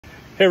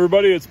Hey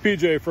everybody, it's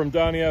PJ from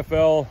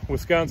DonnyFL,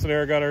 Wisconsin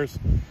Air Gunners.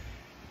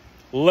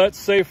 Let's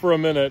say for a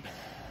minute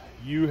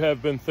you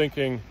have been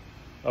thinking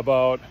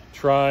about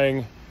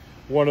trying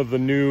one of the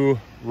new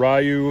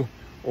Ryu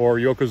or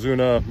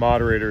Yokozuna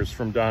moderators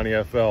from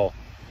DonnyFL,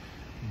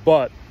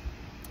 but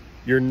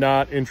you're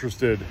not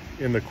interested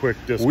in the quick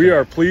disconnect. We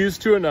are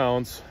pleased to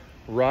announce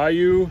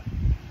Ryu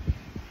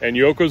and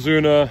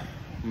Yokozuna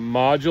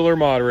modular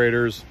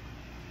moderators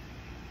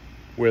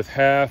with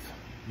half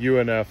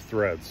UNF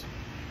threads.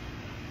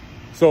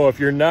 So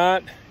if you're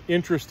not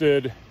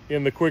interested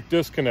in the quick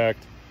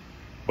disconnect,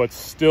 but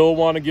still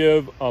want to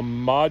give a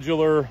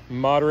modular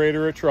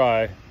moderator a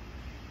try,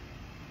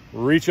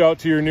 reach out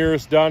to your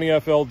nearest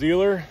DonnyFL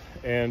dealer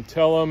and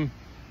tell them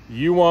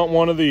you want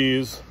one of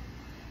these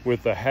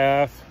with the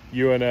half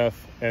UNF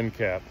end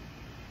cap.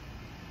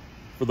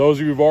 For those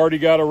of you who've already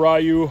got a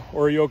Ryu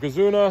or a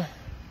Yokozuna,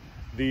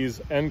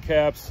 these end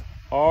caps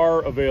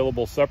are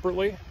available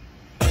separately.